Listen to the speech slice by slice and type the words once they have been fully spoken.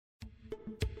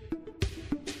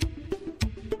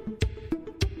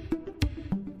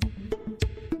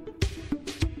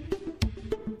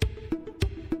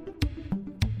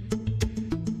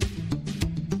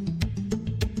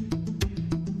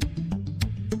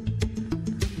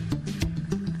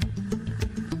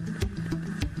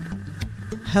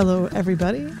Hello,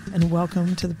 everybody, and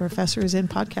welcome to the Professor is In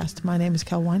podcast. My name is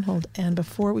Kel Weinhold, and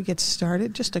before we get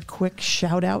started, just a quick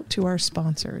shout out to our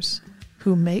sponsors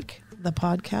who make the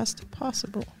podcast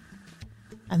possible.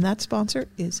 And that sponsor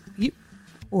is you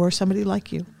or somebody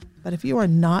like you. But if you are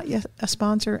not yet a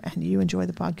sponsor and you enjoy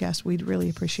the podcast, we'd really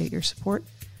appreciate your support.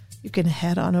 You can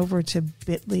head on over to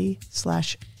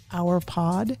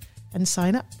bit.ly/ourpod and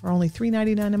sign up for only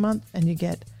 $3.99 a month, and you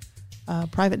get a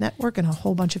private network and a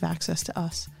whole bunch of access to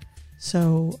us.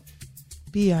 So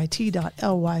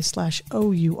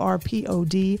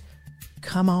bit.ly/OURPOD,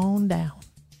 come on down.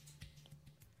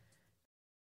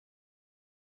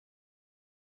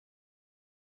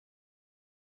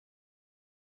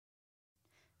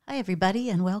 Hi, everybody,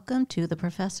 and welcome to the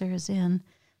Professor is In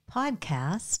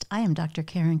podcast. I am Dr.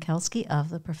 Karen Kelsky of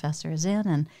the Professor is In,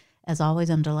 and as always,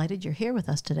 I'm delighted you're here with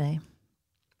us today.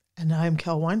 And I'm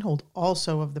Kel Weinhold,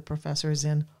 also of the Professor is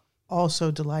In,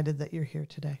 also delighted that you're here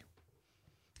today.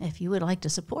 If you would like to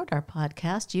support our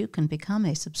podcast, you can become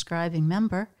a subscribing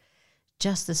member.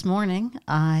 Just this morning,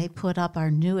 I put up our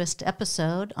newest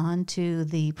episode onto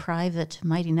the private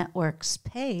Mighty Networks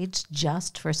page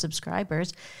just for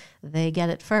subscribers. They get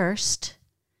it first.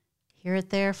 Hear it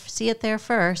there, see it there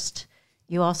first.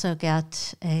 You also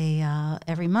get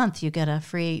every month you get a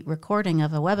free recording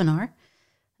of a webinar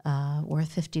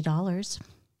worth $50.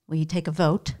 We take a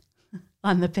vote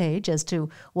on the page as to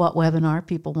what webinar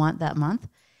people want that month.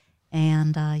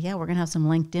 And we're going to have some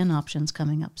LinkedIn options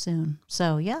coming up soon.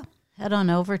 So head on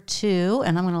over to,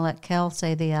 and I'm going to let Kel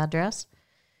say the address.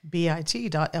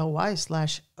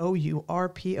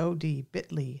 bit.ly/OURPOD,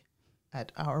 bit.ly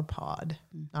at our pod,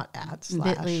 not at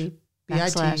slash.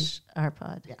 bit.ly /our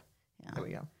pod. Yeah, there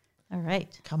we go. All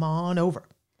right. Come on over.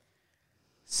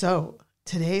 So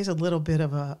today's a little bit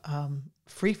of a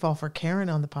free fall for Karen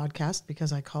on the podcast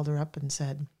because I called her up and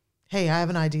said, hey, I have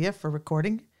an idea for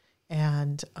recording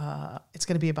and it's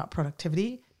going to be about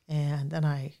productivity. And then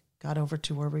I got over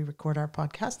to where we record our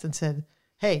podcast and said,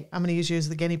 hey, I'm going to use you as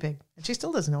the guinea pig. And she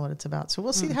still doesn't know what it's about. So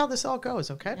we'll see how this all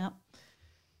goes, okay? Yep.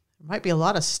 There might be a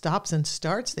lot of stops and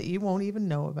starts that you won't even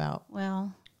know about.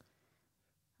 Well,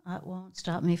 that won't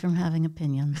stop me from having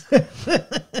opinions.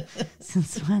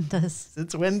 Since when does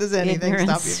anything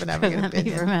stop you from having an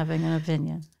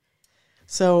opinion?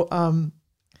 So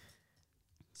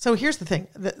here's the thing.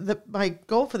 My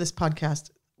goal for this podcast,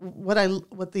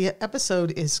 what the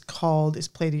episode is called is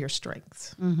Play to Your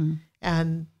Strengths. Mm-hmm.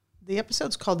 And the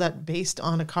episode's called that based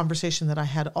on a conversation that I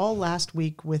had all last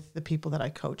week with the people that I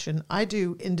coach. And I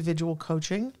do individual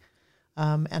coaching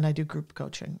and I do group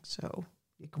coaching. So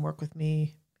you can work with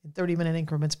me in 30-minute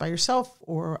increments by yourself,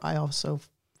 or I also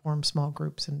form small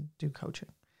groups and do coaching.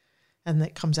 And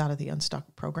that comes out of the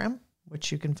Unstuck program,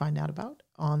 which you can find out about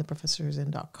on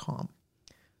theprofessorsin.com.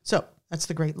 So that's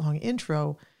the great long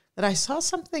intro that I saw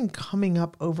something coming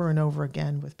up over and over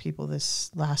again with people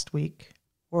this last week,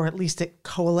 or at least it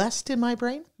coalesced in my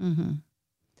brain,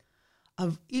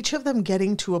 of each of them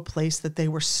getting to a place that they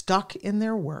were stuck in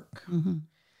their work. Mm-hmm.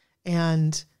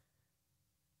 And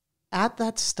at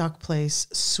that stuck place,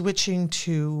 switching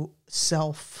to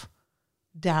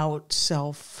self-doubt,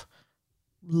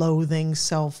 self-loathing,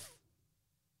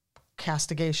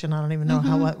 self-castigation. I don't even know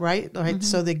right? Mm-hmm.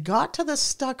 So they got to the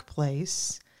stuck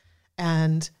place,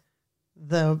 and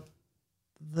the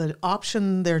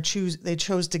option they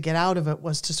chose to get out of it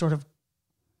was to sort of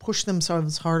push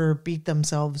themselves harder, beat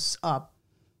themselves up,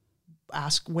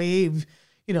 wave,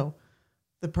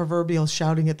 the proverbial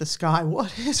shouting at the sky,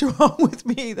 what is wrong with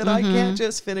me that I can't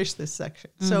just finish this section?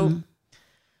 Mm-hmm. So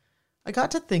I got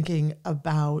to thinking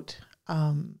about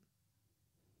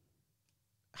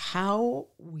how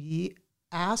we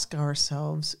ask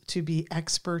ourselves to be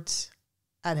experts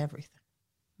at everything,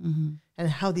 and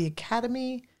how the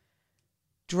academy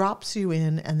drops you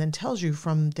in and then tells you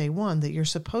from day one that you're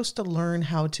supposed to learn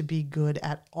how to be good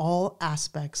at all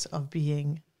aspects of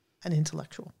being an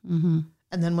intellectual. Mm-hmm.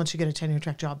 And then once you get a tenure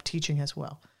track job, teaching as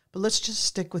well. But let's just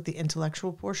stick with the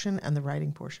intellectual portion and the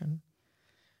writing portion.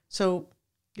 So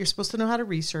you're supposed to know how to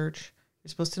research. You're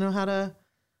supposed to know how to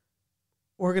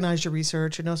organize your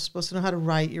research. You're supposed to know how to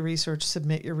write your research,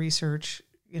 submit your research,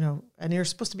 and you're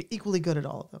supposed to be equally good at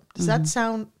all of them. Does that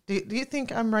sound, do you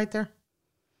think I'm right there?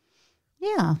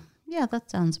 Yeah,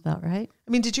 that sounds about right.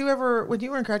 I mean, did you ever, when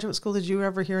you were in graduate school, did you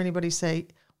ever hear anybody say,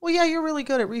 well, yeah, you're really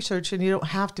good at research and you don't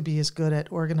have to be as good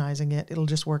at organizing it. It'll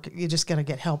just work. You just got to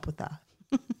get help with that.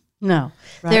 No,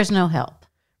 right? There's no help.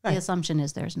 Right. The assumption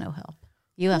is there's no help.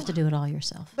 You have to do it all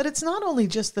yourself. But it's not only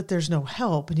just that there's no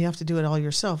help and you have to do it all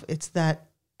yourself. It's that,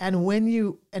 and when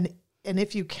you, and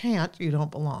if you can't, you don't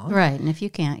belong. Right. And if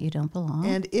you can't, you don't belong.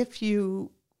 And if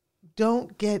you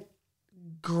don't get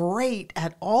great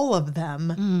at all of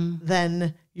them,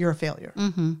 then you're a failure,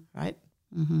 right?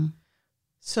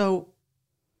 So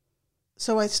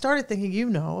I started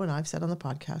thinking, and I've said on the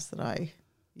podcast that I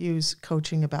use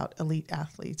coaching about elite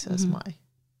athletes as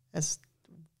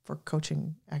for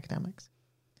coaching academics.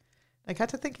 I got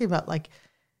to thinking about, like,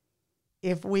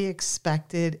 if we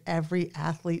expected every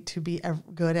athlete to be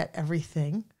good at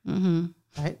everything,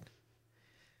 right?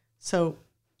 So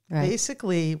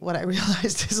basically what I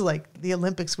realized is, like, the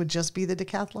Olympics would just be the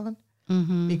decathlon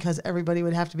because everybody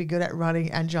would have to be good at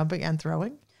running and jumping and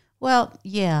throwing. Well,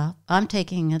 yeah, I'm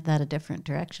taking that a different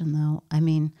direction, though. I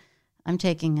mean, I'm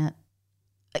taking it.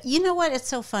 You know what? It's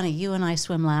so funny. You and I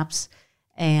swim laps,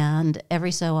 and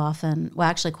every so often, well,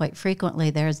 actually quite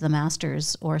frequently, there's the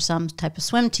masters or some type of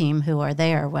swim team who are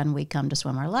there when we come to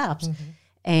swim our laps.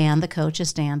 And the coach is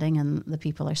standing and the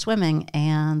people are swimming,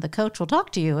 and the coach will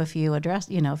talk to you if you address,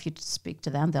 if you speak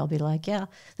to them, they'll be like, yeah,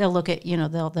 they'll look at,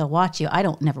 they'll watch you. I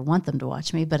don't never want them to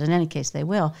watch me, but in any case they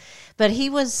will. But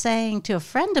he was saying to a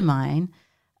friend of mine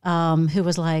who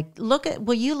was like,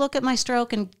 will you look at my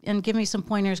stroke and give me some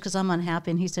pointers because I'm unhappy?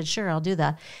 And he said, sure, I'll do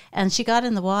that. And she got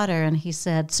in the water and he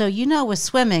said, so, with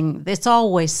swimming, it's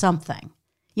always something.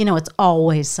 It's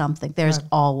always something. There's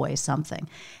always something.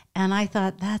 And I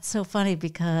thought, that's so funny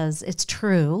because it's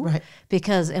true. Right.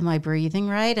 Because am I breathing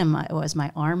right? Is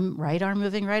my right arm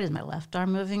moving right? Is my left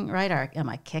arm moving right? Am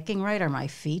I kicking right? Are my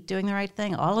feet doing the right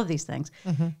thing? All of these things.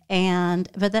 And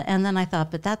then I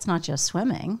thought, but that's not just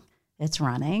swimming. It's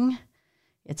running.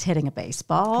 It's hitting a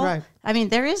baseball. Right. I mean,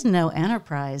 there is no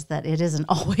enterprise that it isn't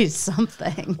always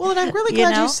something. Well, and I'm really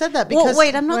glad you said that because... Well,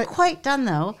 wait, I'm not quite done,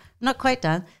 though. I'm not quite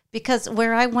done. Because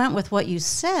where I went with what you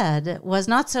said was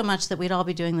not so much that we'd all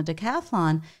be doing the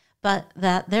decathlon, but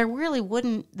that there really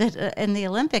wouldn't, that in the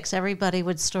Olympics, everybody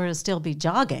would sort of still be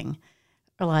jogging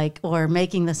or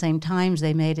making the same times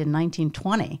they made in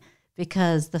 1920.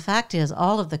 Because the fact is,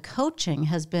 all of the coaching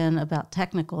has been about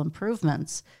technical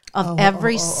improvements of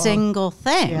every single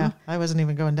thing. Yeah, I wasn't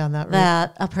even going down that route.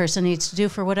 That a person needs to do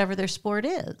for whatever their sport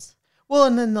is. Well,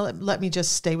 and then let me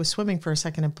just stay with swimming for a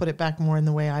second and put it back more in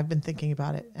the way I've been thinking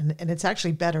about it. And it's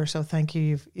actually better, so thank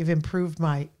you. You've improved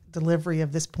my delivery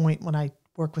of this point when I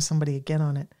work with somebody again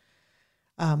on it.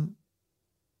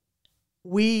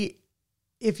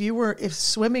 If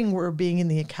swimming were being in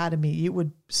the academy, you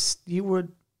would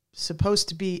supposed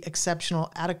to be exceptional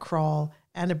at a crawl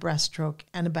and a breaststroke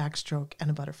and a backstroke and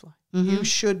a butterfly. You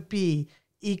should be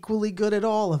equally good at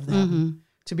all of them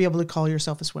to be able to call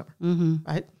yourself a swimmer,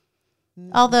 right?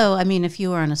 Although, I mean, if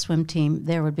you were on a swim team,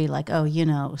 there would be like,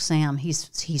 Sam,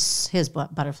 his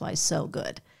butterfly is so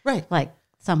good. Right. Like,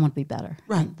 some would be better.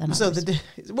 Right. Than so, others.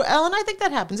 And I think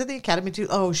that happens at the academy too.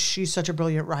 Oh, she's such a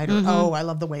brilliant writer. Oh, I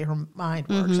love the way her mind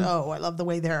works. Oh, I love the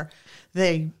way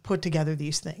they put together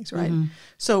these things, right?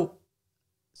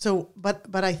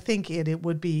 But I think it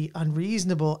would be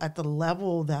unreasonable at the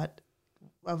level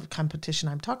of competition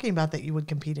I'm talking about that you would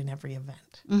compete in every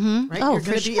event, right? Oh, you're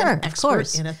going to be an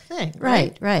expert in a thing,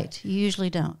 right? Right. You usually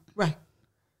don't. Right.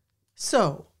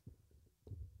 So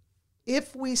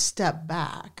if we step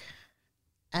back,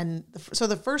 and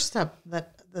the first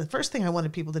thing I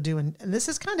wanted people to do, and this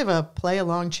is kind of a play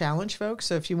along challenge, folks.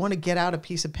 So if you want to get out a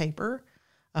piece of paper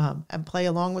and play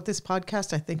along with this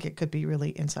podcast, I think it could be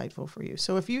really insightful for you.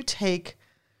 So if you take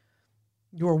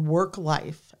your work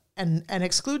life and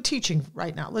exclude teaching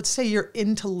right now, let's say your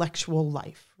intellectual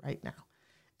life right now,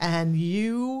 and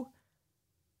the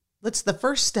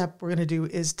first step we're going to do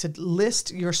is to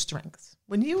list your strengths.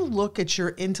 When you look at your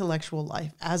intellectual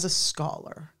life as a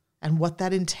scholar and what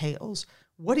that entails,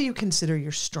 what do you consider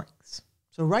your strengths?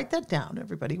 So write that down,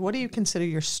 everybody. What do you consider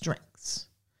your strengths?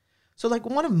 So like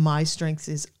one of my strengths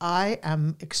is I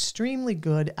am extremely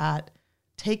good at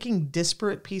taking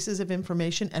disparate pieces of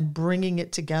information and bringing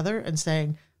it together and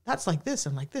saying, that's like this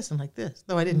and like this and like this.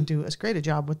 Though I didn't do as great a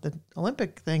job with the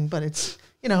Olympic thing, but it's,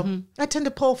 I tend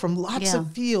to pull from lots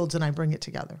of fields and I bring it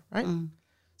together, right?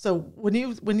 So when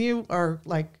you are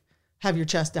like, have your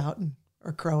chest out and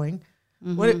are crowing,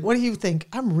 what do you think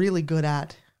I'm really good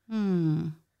at?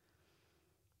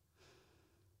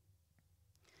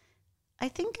 I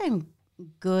think I'm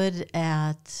good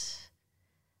at,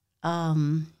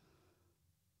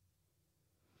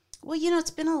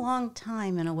 it's been a long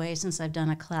time in a way since I've done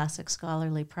a classic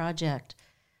scholarly project.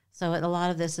 So a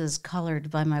lot of this is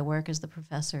colored by my work as the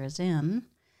professor is in.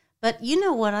 But you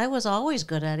know what I was always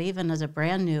good at, even as a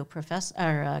brand new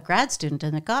grad student,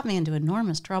 and it got me into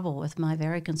enormous trouble with my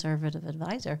very conservative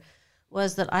advisor,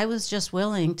 was that I was just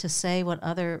willing to say what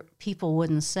other people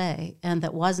wouldn't say, and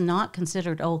that was not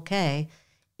considered okay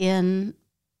in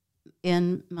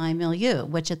in my milieu,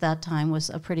 which at that time was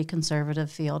a pretty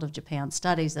conservative field of Japan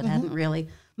studies that hadn't really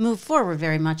moved forward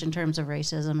very much in terms of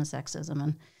racism and sexism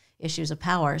and issues of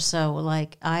power. So,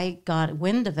 like, I got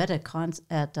wind of it at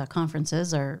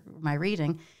conferences or my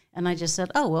reading, and I just said,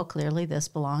 oh, well, clearly this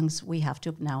belongs. We have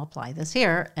to now apply this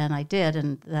here. And I did.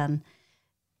 And then,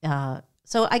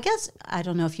 so I guess, I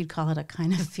don't know if you'd call it a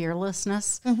kind of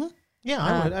fearlessness. Mm-hmm. Yeah,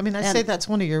 I would. I mean, I'd say that's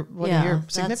one of your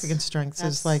significant strengths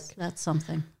is like, that's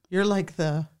something. You're like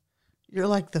the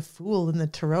fool in the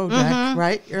tarot deck,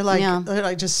 right? You're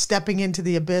like just stepping into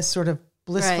the abyss, sort of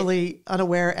blissfully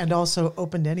unaware and also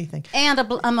open to anything. And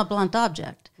I'm a blunt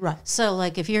object. Right. So,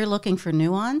 like, if you're looking for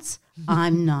nuance,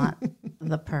 I'm not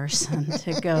the person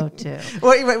to go to.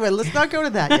 Wait. Let's not go to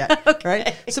that yet. Okay.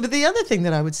 Right. So, but the other thing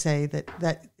that I would say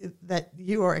that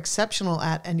you are exceptional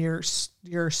at, and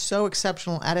you're so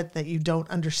exceptional at it that you don't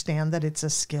understand that it's a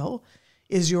skill,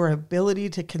 is your ability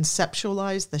to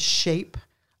conceptualize the shape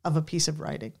of a piece of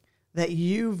writing. That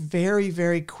you very,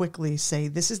 very quickly say,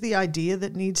 this is the idea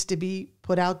that needs to be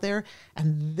put out there,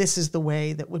 and this is the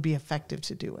way that would be effective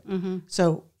to do it. Mm-hmm.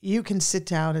 So you can sit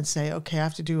down and say, okay, I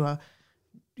have to do a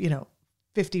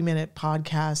 50-minute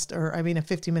podcast, or a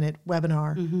 50-minute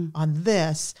webinar on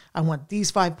this. I want these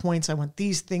 5 points. I want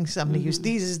these things. I'm going to use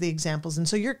these as the examples. And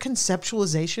so your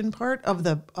conceptualization part of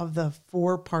the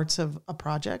 4 parts of a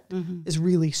project is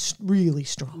really, really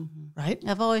strong, right?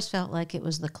 I've always felt like it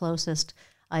was the closest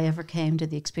I ever came to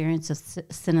the experience of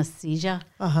synesthesia.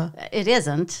 It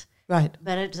isn't. Right.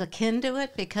 But it's akin to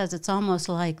it, because it's almost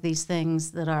like these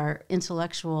things that are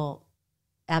intellectual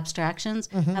abstractions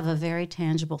have a very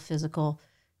tangible physical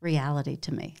reality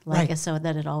to me. So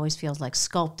that it always feels like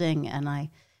sculpting, and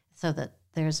so that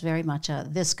there's very much a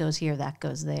this goes here, that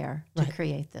goes there to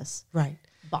create this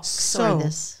box or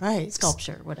this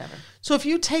sculpture, whatever. So if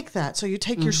you take that, you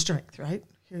take your strength, right?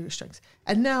 Here are your strengths.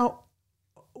 And now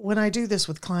when I do this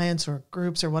with clients or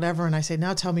groups or whatever, and I say,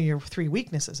 now tell me your 3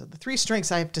 weaknesses. Of the 3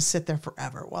 strengths, I have to sit there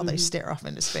forever while they stare off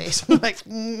into space. I'm like,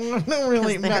 no,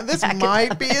 really, this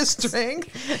might be a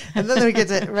strength. And then we get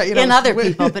to, in other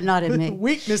people, but not in me.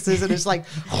 Weaknesses, and it's like,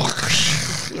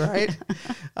 right?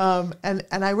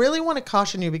 And I really want to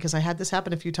caution you, because I had this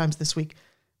happen a few times this week.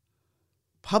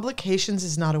 Publications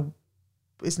is not a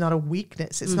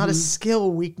weakness. It's not a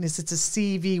skill weakness. It's a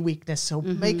CV weakness. So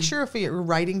make sure, if you're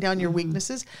writing down your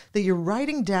weaknesses, that you're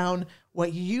writing down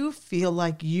what you feel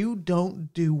like you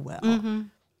don't do well.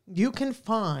 You can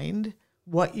find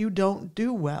what you don't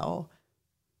do well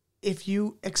if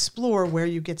you explore where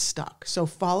you get stuck. So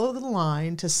follow the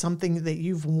line to something that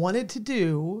you've wanted to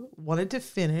do, wanted to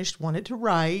finish, wanted to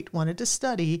write, wanted to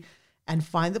study, and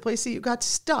find the place that you got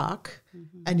stuck,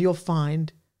 and you'll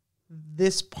find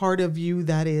this part of you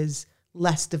that is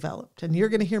less developed. And you're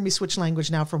going to hear me switch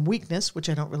language now from weakness, which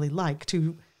I don't really like,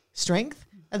 to strength,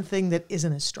 and thing that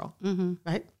isn't as strong,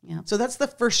 right? Yeah. So that's the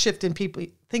first shift in people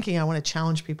thinking I want to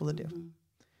challenge people to do. I'm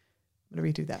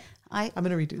going to redo that. I'm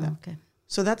going to redo that. Okay.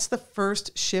 So that's the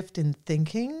first shift in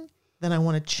thinking that I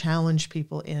want to challenge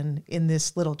people in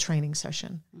this little training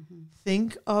session.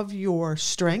 Think of your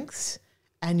strengths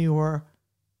and your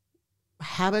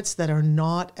habits that are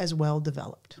not as well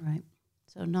developed. Right.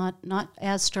 So not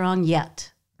as strong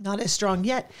yet. Not as strong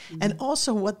yet. And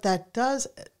also what that does,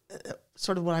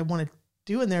 sort of what I want to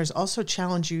do in there, is also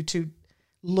challenge you to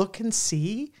look and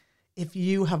see if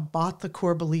you have bought the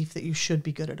core belief that you should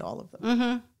be good at all of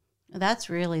them. That's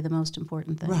really the most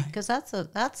important thing. Right. Because that's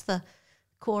the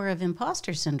core of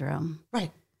imposter syndrome.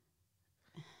 Right.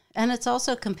 And it's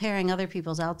also comparing other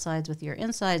people's outsides with your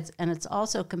insides, and it's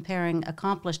also comparing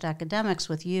accomplished academics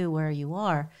with you where you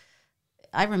are.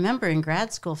 I remember in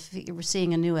grad school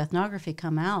seeing a new ethnography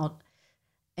come out,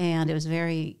 and it was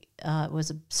it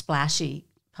was a splashy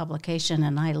publication,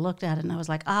 and I looked at it and I was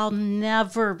like, I'll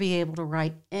never be able to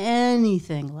write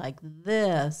anything like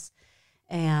this.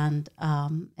 And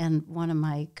one of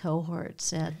my cohorts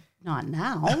said, not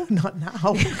now. Not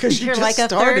now, because you're just like a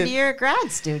started. third-year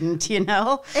grad student,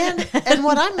 And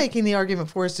what I'm making the argument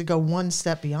for is to go one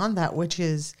step beyond that, which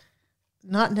is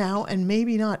not now and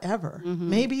maybe not ever.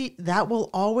 Maybe that will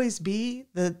always be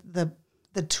the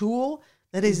tool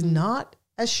that is not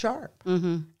as sharp.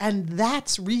 And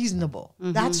that's reasonable.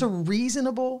 That's a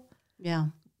reasonable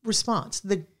response.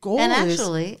 The goal is... And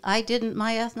actually, I didn't,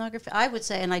 my ethnography, I would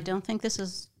say, and I don't think this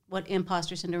is what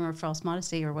imposter syndrome or false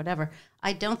modesty or whatever,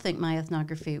 I don't think my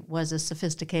ethnography was as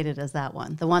sophisticated as that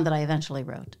one, the one that I eventually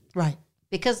wrote. Right.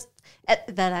 Because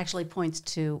that actually points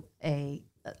to an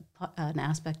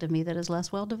aspect of me that is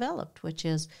less well developed, which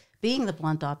is being the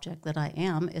blunt object that I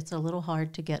am, it's a little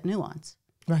hard to get nuance.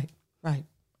 Right.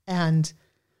 And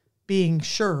being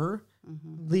sure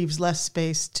leaves less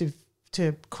space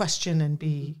to question and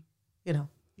be, you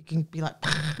can be like,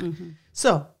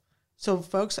 so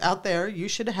folks out there, you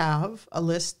should have a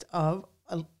list of,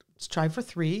 let's try for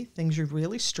 3 things you're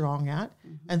really strong at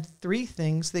and 3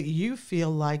 things that you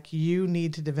feel like you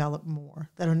need to develop more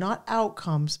that are not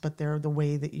outcomes, but they're the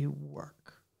way that you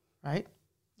work, right?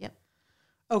 Yep.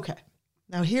 Okay.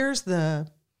 Now here's the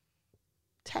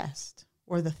test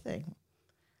or the thing.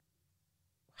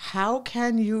 How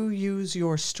can you use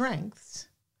your strengths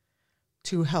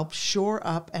to help shore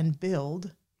up and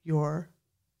build your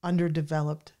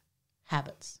underdeveloped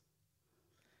habits?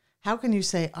 How can you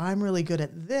say, I'm really good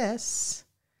at this,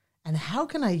 and how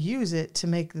can I use it to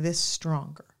make this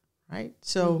stronger, right?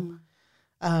 So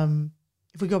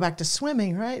if we go back to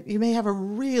swimming, right, you may have a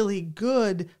really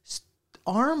good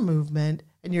arm movement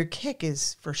and your kick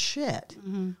is for shit.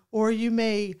 Or you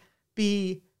may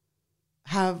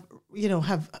have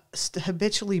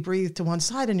habitually breathed to one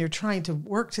side and you're trying to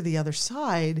work to the other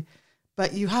side,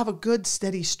 but you have a good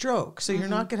steady stroke. So you're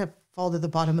not going to fall to the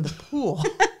bottom of the pool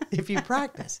if you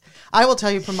practice. I will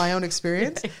tell you from my own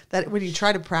experience that when you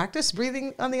try to practice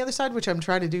breathing on the other side, which I'm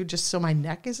trying to do just so my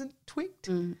neck isn't tweaked,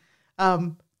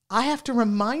 I have to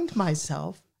remind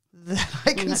myself that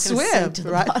I can swim,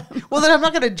 right? Well, then I'm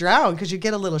not going to drown because you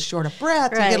get a little short of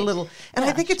breath. Right. You get a little, and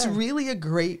I think it's really a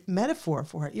great metaphor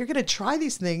for it. You're going to try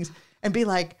these things and be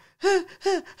like,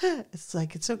 it's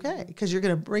like, it's okay because you're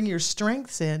going to bring your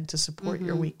strengths in to support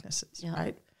your weaknesses,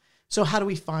 right? So how do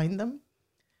we find them?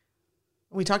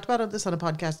 We talked about this on a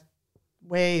podcast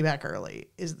way back early,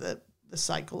 is the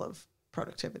cycle of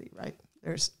productivity, right?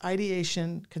 There's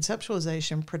ideation,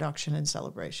 conceptualization, production, and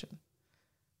celebration.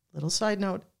 Little side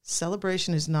note,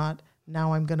 celebration is not,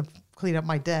 now I'm going to clean up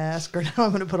my desk or now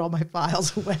I'm going to put all my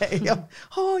files away.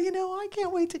 Oh, I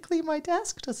can't wait to clean my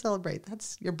desk to celebrate.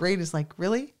 Your brain is like,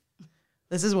 really?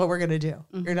 This is what we're going to do.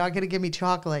 You're not going to give me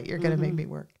chocolate. You're going to make me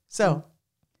work. So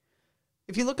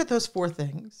if you look at those 4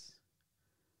 things,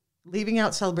 leaving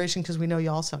out celebration because we know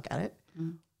you all suck at it,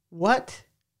 what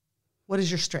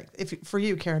is your strength? For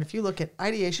you, Karen, if you look at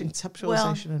ideation,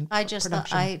 conceptualization, and I just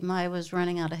production. thought I was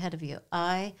running out ahead of you.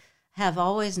 I have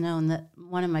always known that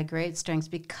one of my great strengths,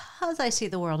 because I see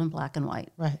the world in black and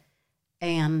white, right,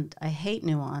 and I hate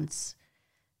nuance,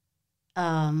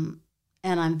 and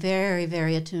I'm very,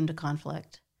 very attuned to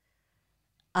conflict.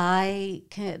 I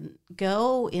can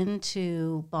go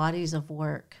into bodies of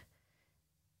work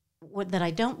that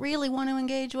I don't really want to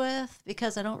engage with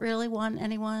because I don't really want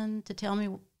anyone to tell me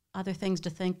other things to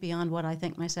think beyond what I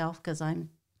think myself because I'm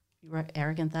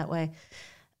arrogant that way.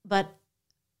 But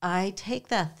I take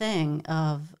that thing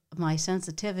of my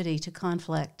sensitivity to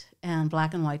conflict and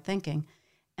black and white thinking,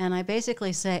 and I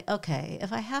basically say, okay,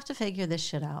 if I have to figure this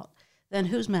shit out, then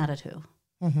who's mad at who?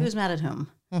 Who's mad at whom?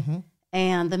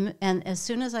 And as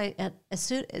soon as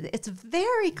it's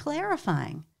very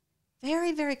clarifying.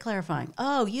 Very, very clarifying.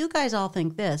 Oh, you guys all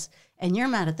think this, and you're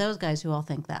mad at those guys who all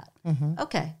think that.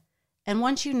 Okay. And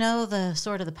once you know the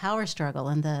sort of the power struggle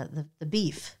and the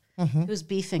beef, who's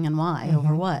beefing and why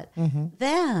over what,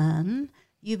 then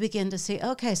you begin to see,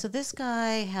 okay, so this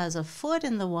guy has a foot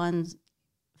in the one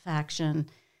faction,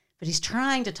 but he's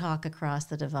trying to talk across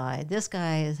the divide. This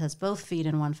guy has both feet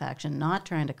in one faction, not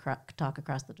trying to talk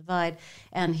across the divide.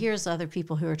 And here's other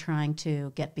people who are trying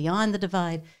to get beyond the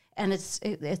divide. And it's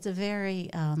a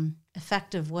very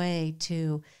effective way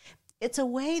to. It's a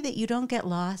way that you don't get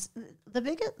lost.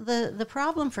 The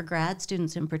problem for grad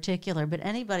students in particular, but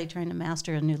anybody trying to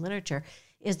master a new literature,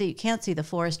 is that you can't see the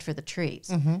forest for the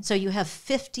trees. So you have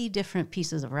 50 different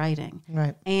pieces of writing,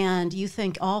 right? And you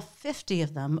think all 50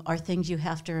 of them are things you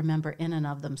have to remember in and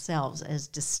of themselves as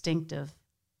distinctive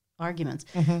arguments.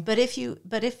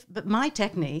 But my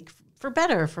technique, for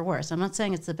better or for worse, I'm not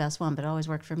saying it's the best one, but it always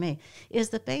worked for me, is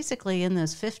that basically in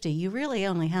those 50, you really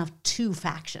only have 2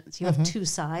 factions. You have 2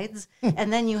 sides,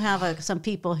 and then you have some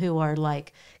people who are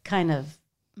like kind of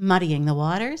muddying the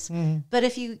waters. But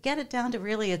if you get it down to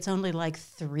really it's only like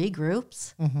 3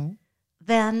 groups,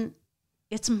 then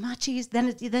it's much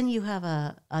easier. Then you have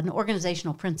an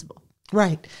organizational principle.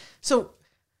 Right.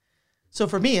 So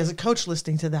for me as a coach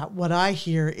listening to that, what I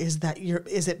hear is that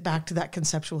is it back to that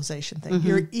conceptualization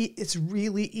thing. It's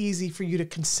really easy for you to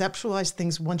conceptualize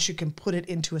things once you can put it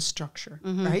into a structure,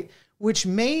 right? Which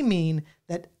may mean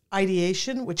that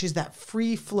ideation, which is that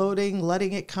free floating,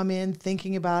 letting it come in,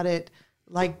 thinking about it,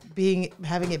 like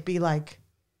having it be like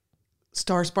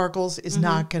star sparkles is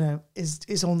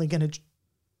is only gonna,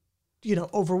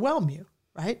 overwhelm you,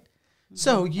 right?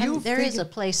 So there is a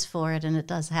place for it and it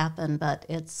does happen, but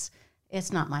it's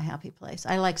not my happy place.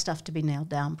 I like stuff to be nailed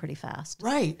down pretty fast.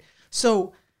 Right.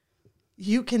 So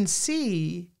you can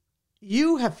see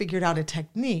you have figured out a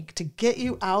technique to get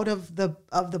you out of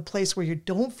the place where you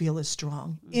don't feel as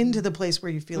strong into the place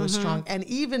where you feel as strong, and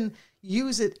even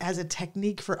use it as a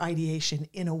technique for ideation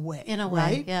in a way.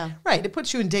 Right? Yeah. Right. It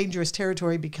puts you in dangerous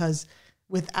territory because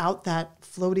without that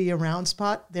floaty around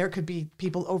spot, there could be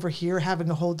people over here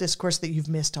having a whole discourse that you've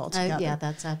missed altogether. Yeah,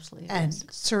 that's absolutely right. And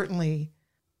certainly,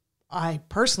 I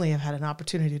personally have had an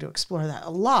opportunity to explore that a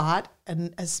lot,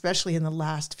 and especially in the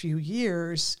last few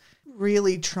years,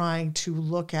 really trying to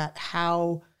look at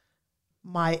how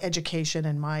my education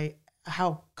and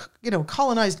how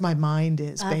colonized my mind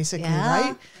is, basically,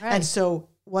 right? And so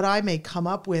what I may come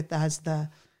up with as the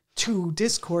 2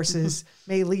 discourses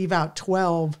may leave out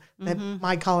 12 that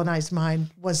my colonized mind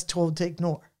was told to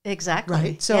ignore. Exactly.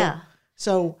 Right.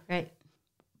 So right.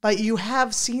 But you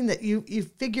have seen that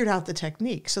you've figured out the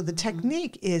technique. So the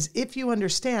technique is, if you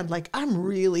understand, like, I'm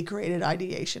really great at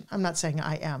ideation. I'm not saying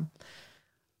I am.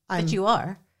 But you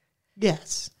are.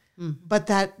 Yes. But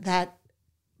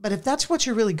but if that's what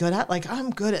you're really good at, like, I'm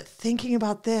good at thinking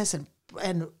about this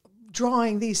and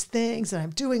drawing these things, and I'm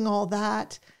doing all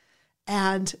that.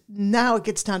 And now it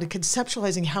gets down to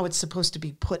conceptualizing how it's supposed to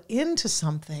be put into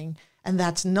something. And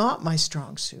that's not my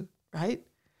strong suit, right?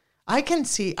 I can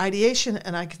see ideation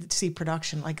and I can see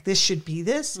production, like, this should be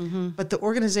this, but the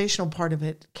organizational part of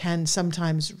it can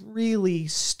sometimes really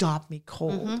stop me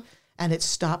cold. And it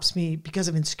stops me because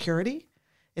of insecurity.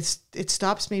 It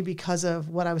stops me because of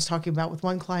what I was talking about with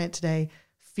one client today,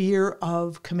 fear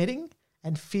of committing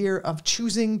and fear of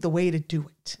choosing the way to do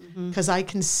it. Because I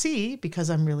can see, because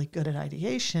I'm really good at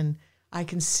ideation, I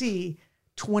can see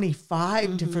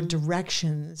 25 different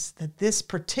directions that this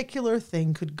particular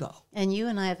thing could go. And you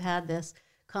and I have had this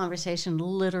conversation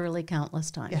literally countless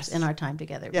times in our time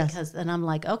together. Because then I'm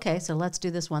like, okay, so let's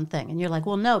do this one thing. And you're like,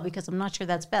 well, no, because I'm not sure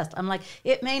that's best. I'm like,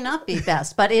 it may not be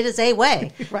best, but it is a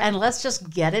way. And let's just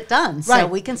get it done. So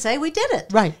we can say we did it.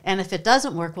 Right. And if it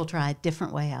doesn't work, we'll try a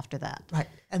different way after that. Right.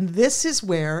 And this is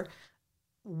where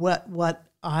what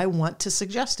I want to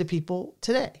suggest to people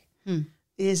today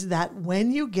is that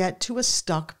when you get to a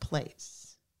stuck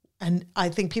place, and I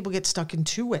think people get stuck in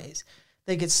 2 ways.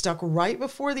 They get stuck right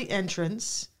before the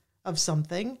entrance of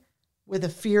something with a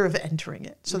fear of entering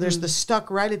it. So there's the stuck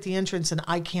right at the entrance and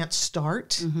I can't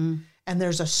start. And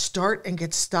there's a start and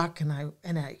get stuck. And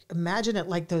I imagine it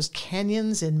like those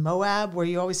canyons in Moab where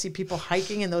you always see people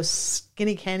hiking in those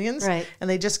skinny canyons. Right. And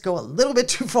they just go a little bit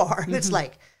too far. And it's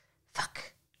like, fuck,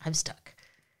 I'm stuck.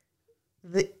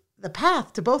 The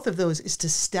path to both of those is to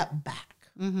step back.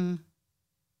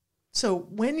 So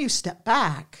when you step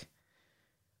back,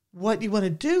 what you want to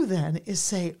do then is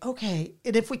say, okay,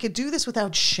 and if we could do this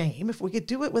without shame, if we could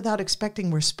do it without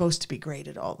expecting we're supposed to be great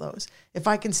at all those, if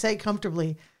I can say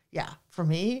comfortably, yeah, for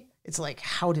me, it's like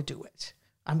how to do it.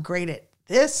 I'm great at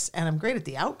this and I'm great at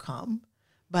the outcome,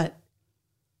 but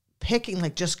picking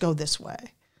like just go this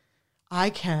way, I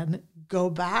can go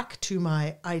back to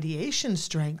my ideation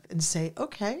strength and say,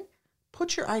 okay,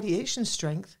 put your ideation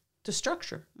strength to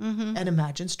structure and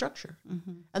imagine structure.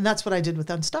 And that's what I did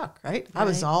with Unstuck, right? I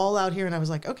was all out here and I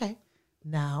was like, okay,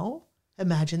 now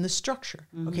imagine the structure.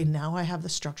 Okay, now I have the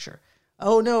structure.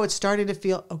 Oh no, it's starting to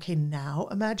feel, okay, now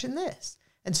imagine this.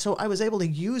 And so I was able to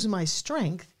use my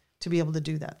strength to be able to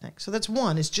do that thing. So that's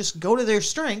one, is just go to their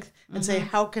strength and say,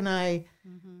 how can I,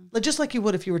 just like you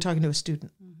would if you were talking to a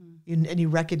student and you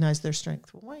recognize their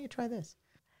strength. Well, why don't you try this?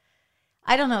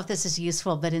 I don't know if this is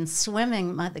useful, but in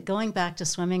swimming, going back to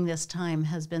swimming this time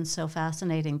has been so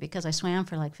fascinating because I swam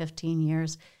for like 15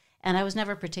 years and I was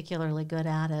never particularly good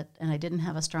at it and I didn't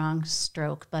have a strong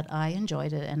stroke, but I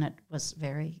enjoyed it and it was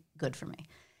very good for me.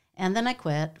 And then I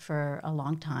quit for a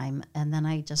long time and then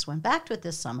I just went back to it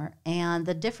this summer. And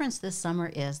the difference this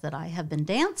summer is that I have been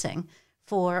dancing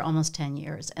for almost 10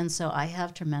 years. And so I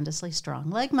have tremendously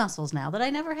strong leg muscles now that I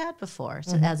never had before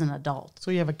as an adult.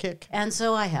 So you have a kick. And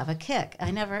so I have a kick.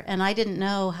 I didn't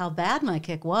know how bad my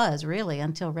kick was really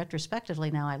until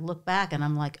retrospectively now I look back and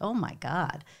I'm like, oh my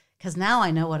God. Because now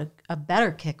I know what a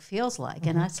better kick feels like.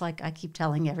 And it's like I keep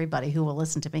telling everybody who will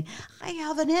listen to me, I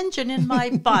have an engine in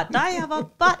my butt. I have a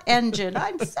butt engine.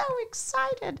 I'm so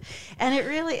excited. And it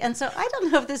really, and so I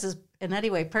don't know if this is in any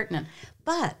way pertinent,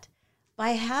 but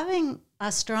by having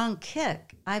a strong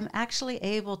kick, I'm actually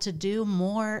able to do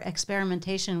more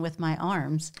experimentation with my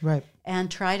arms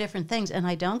and try different things. And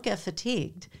I don't get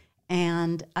fatigued.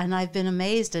 And I've been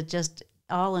amazed at just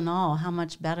all in all how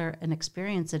much better an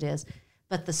experience it is.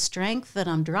 But the strength that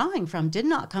I'm drawing from did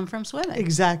not come from swimming.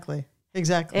 Exactly.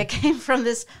 It came from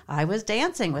this, I was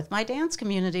dancing with my dance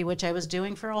community, which I was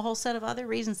doing for a whole set of other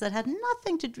reasons that had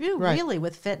nothing to do really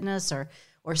with fitness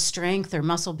or strength or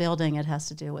muscle building. It has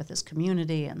to do with this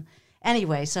community.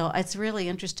 anyway, so it's really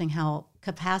interesting how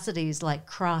capacities like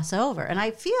cross over. And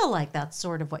I feel like that's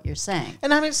sort of what you're saying.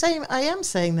 And I am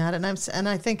saying that, and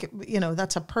I think,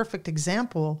 that's a perfect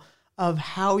example of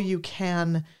how you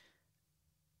can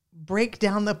break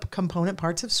down the component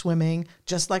parts of swimming,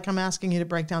 just like I'm asking you to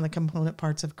break down the component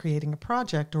parts of creating a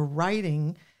project or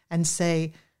writing, and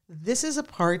say, this is a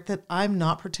part that I'm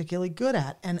not particularly good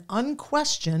at. And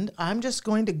unquestioned, I'm just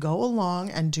going to go along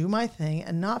and do my thing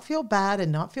and not feel bad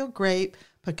and not feel great,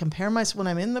 but when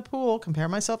I'm in the pool, compare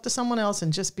myself to someone else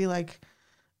and just be like,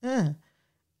 eh.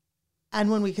 And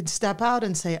when we can step out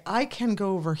and say, I can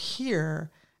go over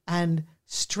here and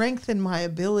strengthen my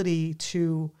ability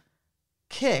to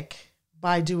kick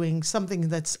by doing something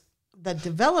that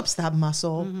develops that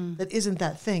muscle that isn't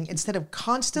that thing, instead of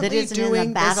constantly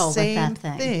doing the same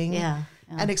thing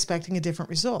and expecting a different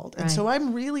result. And so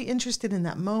I'm really interested in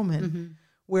that moment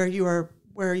where you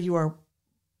are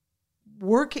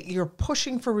working, you're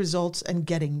pushing for results and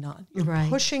getting none. You're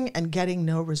pushing and getting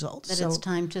no results. That it's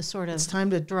time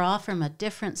to draw from a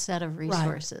different set of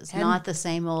resources, not the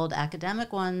same old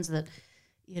academic ones that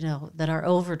are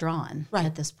overdrawn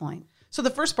at this point. So the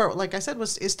first part, like I said,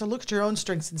 is to look at your own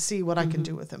strengths and see what I can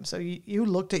do with them. So you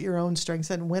looked at your own strengths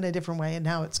and went a different way, and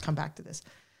now it's come back to this.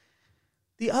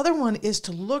 The other one is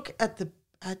to look at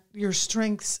your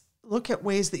strengths, look at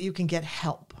ways that you can get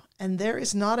help. And there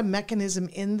is not a mechanism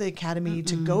in the academy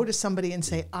to go to somebody and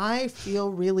say, I feel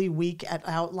really weak at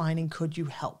outlining. Could you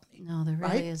help me? No, there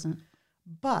really isn't.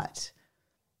 But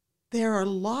there are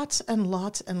lots and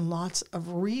lots and lots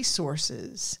of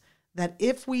resources that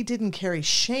if we didn't carry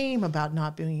shame about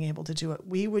not being able to do it,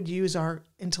 we would use our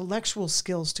intellectual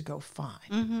skills to go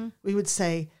find. We would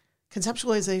say,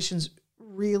 conceptualization's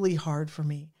really hard for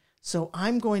me, so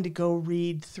I'm going to go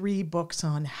read 3 books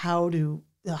on how the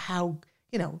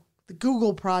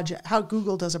Google project, how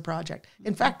Google does a project.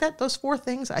 In fact, those 4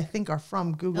 things I think are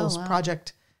from Google's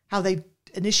project, how they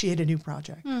initiate a new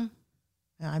project.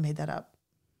 I made that up.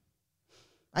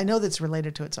 I know that's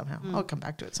related to it somehow. I'll come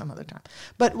back to it some other time.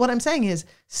 But what I'm saying is,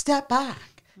 step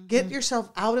back. Get yourself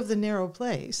out of the narrow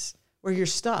place where you're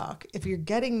stuck. If you're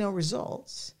getting no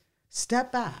results,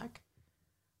 step back.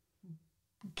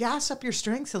 Gas up your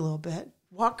strengths a little bit.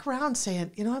 Walk around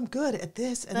saying, I'm good at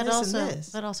this and this and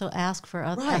this. But also ask for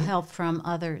help from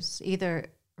others, either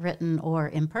written or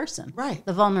in person. Right.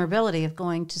 The vulnerability of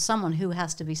going to someone who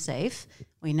has to be safe.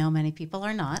 We know many people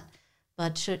are not.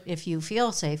 But if you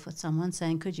feel safe with someone,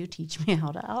 saying, could you teach me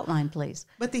how to outline, please?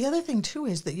 But the other thing, too,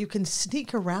 is that you can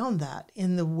sneak around that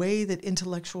in the way that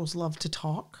intellectuals love to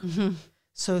talk.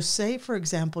 So say, for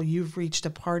example, you've reached a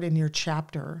part in your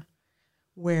chapter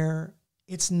where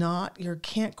you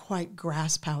can't quite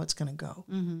grasp how it's going to go.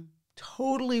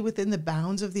 Totally within the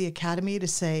bounds of the academy to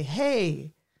say,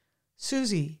 hey,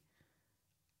 Susie,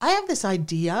 I have this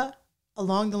idea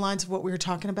along the lines of what we were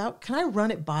talking about. Can I run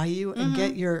it by you and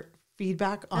get your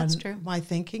feedback on my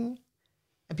thinking?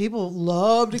 And people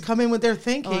love to come in with their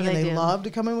thinking, and they love to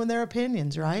come in with their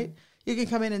opinions, right? You can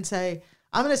come in and say,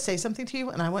 I'm going to say something to you,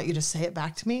 and I want you to say it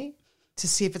back to me to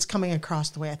see if it's coming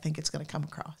across the way I think it's going to come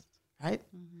across, right?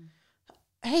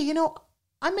 Hey,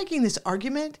 I'm making this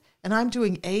argument, and I'm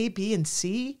doing A, B, and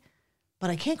C,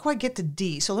 but I can't quite get to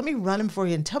D. So let me run them for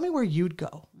you and tell me where you'd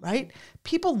go, right?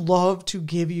 People love to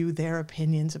give you their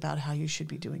opinions about how you should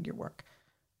be doing your work.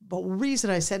 But the reason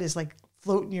I said is like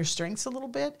floating your strengths a little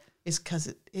bit is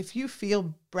because if you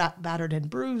feel battered and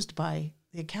bruised by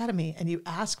the academy and you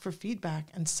ask for feedback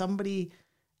and somebody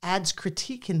adds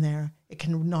critique in there, it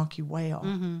can knock you way off.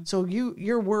 So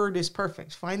your word is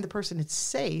perfect. Find the person it's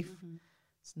safe.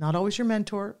 It's not always your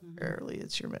mentor. Rarely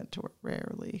it's your mentor.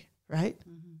 Rarely, right?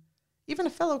 Even a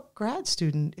fellow grad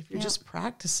student, if you're just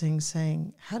practicing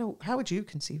saying, how would you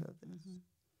conceive of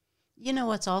this?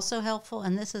 What's also helpful,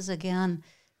 and this is again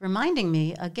reminding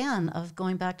me again of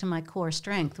going back to my core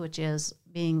strength, which is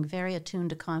being very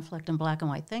attuned to conflict and black and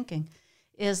white thinking,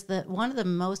 is that one of the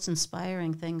most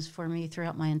inspiring things for me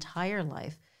throughout my entire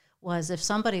life was if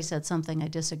somebody said something I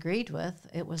disagreed with,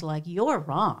 it was like, you're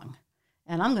wrong,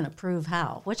 and I'm going to prove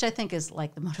how, which I think is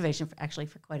like the motivation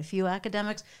for quite a few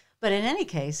academics. But in any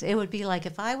case, it would be like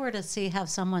if I were to have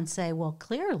someone say, well,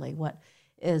 clearly what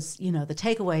is, the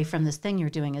takeaway from this thing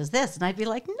you're doing is this, and I'd be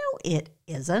like, no, it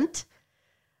isn't.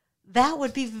 That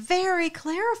would be very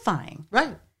clarifying.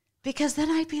 Right. Because then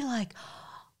I'd be like,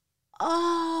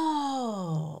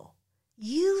 oh,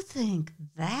 you think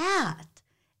that.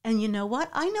 And you know what?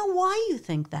 I know why you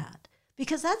think that.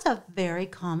 Because that's a very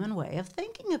common way of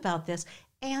thinking about this.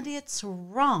 And it's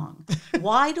wrong.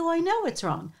 Why do I know it's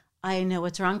wrong? I know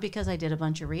it's wrong because I did a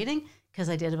bunch of reading, because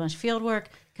I did a bunch of field work,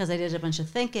 because I did a bunch of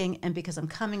thinking, and because I'm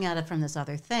coming at it from this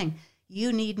other thing.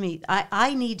 you need me.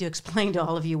 I need to explain to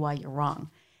all of you why you're wrong.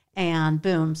 And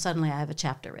boom, suddenly I have a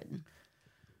chapter written.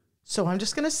 So I'm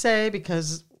just going to say,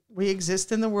 because we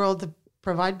exist in the world to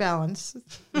provide balance,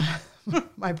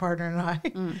 my partner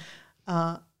and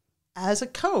I, as a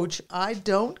coach, I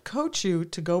don't coach you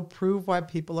to go prove why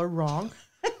people are wrong.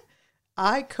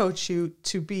 I coach you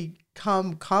to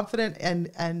become confident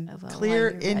and clear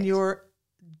in your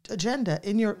agenda,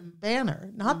 in your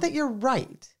banner. Not that you're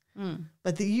right,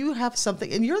 but that you have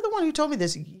something. And you're the one who told me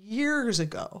this years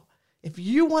ago. If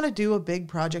you want to do a big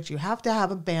project, you have to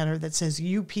have a banner that says,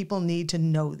 you people need to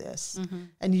know this.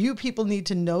 And you people need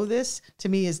to know this, to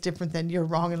me, is different than you're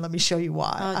wrong and let me show you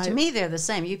why. To me, they're the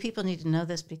same. You people need to know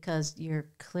this because you're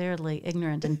clearly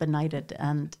ignorant and benighted,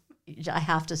 and I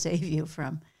have to save you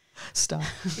from... Stop.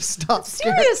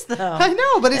 Serious, though. I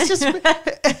know, but it's just...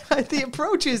 the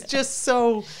approach is just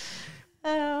so...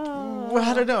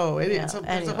 I don't know. There's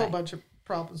a whole bunch of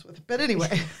problems with it. But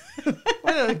anyway,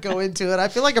 why don't I go into it? I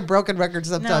feel like a broken record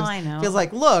sometimes. No, I know. Feels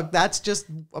like, look, that's just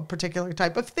a particular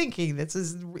type of thinking. This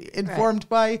is informed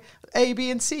by A,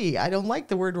 B, and C. I don't like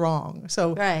the word wrong.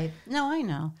 So right. No, I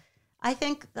know. I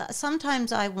think that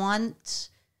sometimes I want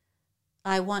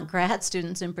grad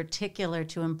students in particular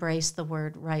to embrace the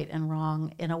word right and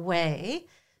wrong in a way,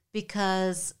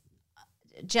 because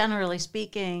generally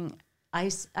speaking, I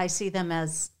see them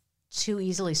as too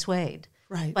easily swayed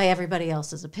by everybody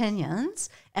else's opinions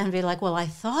and be like, well, I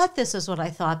thought this is what I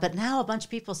thought, but now a bunch of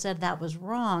people said that was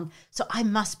wrong, so I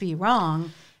must be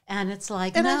wrong. And it's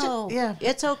like,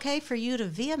 it's okay for you to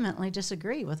vehemently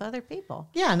disagree with other people.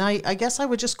 Yeah, and I guess I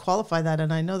would just qualify that,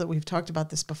 and I know that we've talked about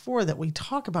this before, that we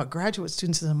talk about graduate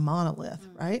students as a monolith,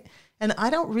 right? And I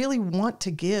don't really want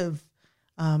to give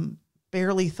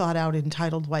barely thought out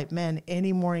entitled white men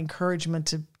any more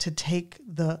encouragement to take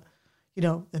that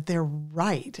they're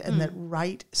right, and that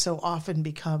right so often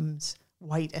becomes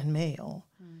white and male.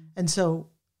 And so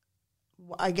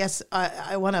I guess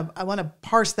I want to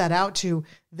parse that out to,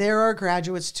 there are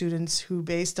graduate students who,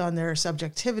 based on their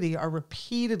subjectivity, are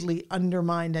repeatedly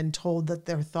undermined and told that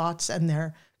their thoughts and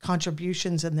their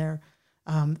contributions and their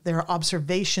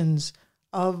observations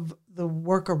of the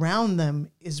work around them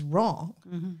is wrong.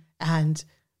 And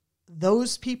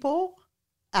those people,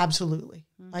 absolutely.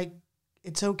 Like,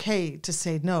 it's okay to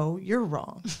say, no, you're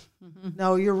wrong.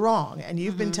 No, you're wrong. And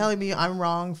you've been telling me I'm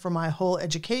wrong for my whole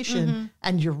education,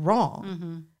 and you're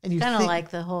wrong. And you kind of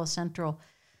like the whole central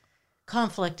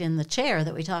conflict in the chair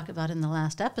that we talked about in the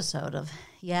last episode of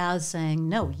Yaz saying,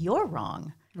 no, you're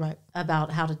wrong. Right.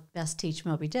 About how to best teach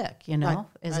Moby Dick,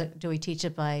 do we teach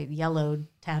it by yellowed,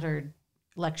 tattered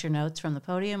lecture notes from the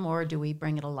podium, or do we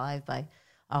bring it alive by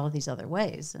all of these other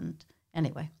ways? And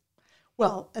anyway.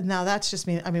 Well, and now that's just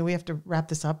me. I mean, we have to wrap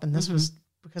this up, and this was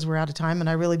because we're out of time, and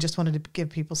I really just wanted to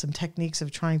give people some techniques of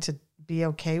trying to be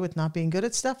okay with not being good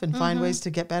at stuff and find ways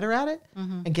to get better at it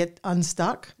and get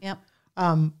unstuck. Yep.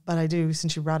 But I do,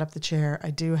 since you brought up the chair, I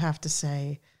do have to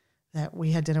say that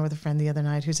we had dinner with a friend the other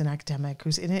night who's an academic,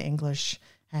 who's in English,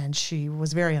 and she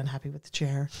was very unhappy with the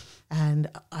chair. And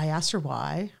I asked her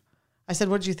why. I said,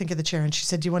 what did you think of the chair? And she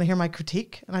said, do you want to hear my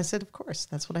critique? And I said, of course,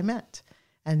 that's what I meant.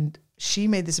 And she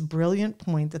made this brilliant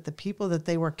point that the people that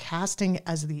they were casting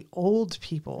as the old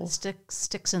people,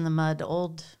 sticks in the mud,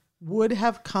 old, would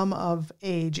have come of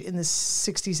age in the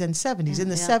 60s and 70s, in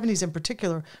the 70s in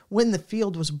particular, when the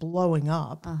field was blowing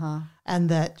up. And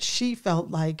that she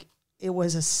felt like it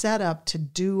was a setup to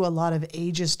do a lot of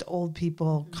ageist old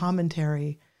people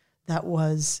commentary that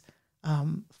was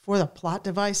for the plot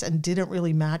device and didn't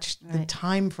really match the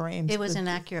time frames. It was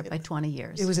inaccurate by 20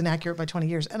 years. It was inaccurate by 20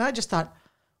 years. And I just thought,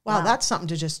 wow, that's something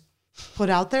to just put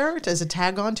out there as a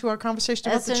tag on to our conversation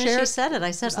about the chair. As soon as she said it,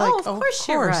 I said, of course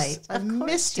you're right. I've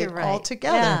missed it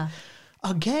altogether. Yeah.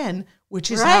 Again, which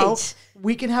is how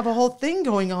we can have a whole thing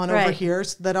going on over here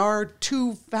that our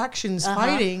two factions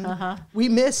fighting. We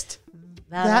missed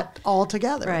that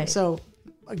altogether. Right. So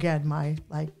again,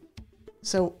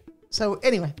 so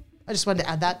anyway, I just wanted to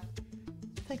add that.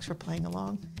 Thanks for playing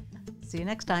along. See you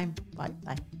next time. Bye.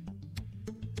 Bye.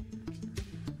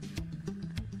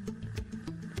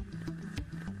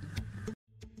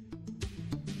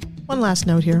 One last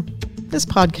note here. This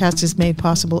podcast is made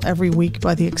possible every week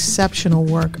by the exceptional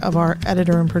work of our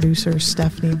editor and producer,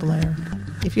 Stephanie Blair.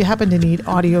 If you happen to need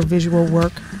audio-visual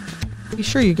work, be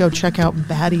sure you go check out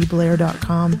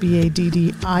baddieblair.com,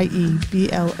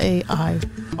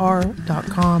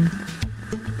 BADDIEBLAIR.com.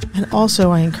 And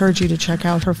also, I encourage you to check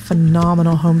out her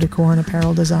phenomenal home decor and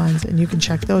apparel designs, and you can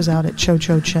check those out at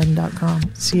chochochen.com,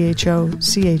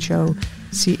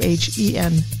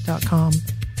 CHOCHEN.com.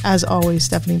 As always,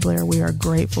 Stephanie Blair, we are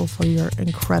grateful for your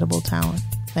incredible talent.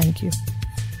 Thank you.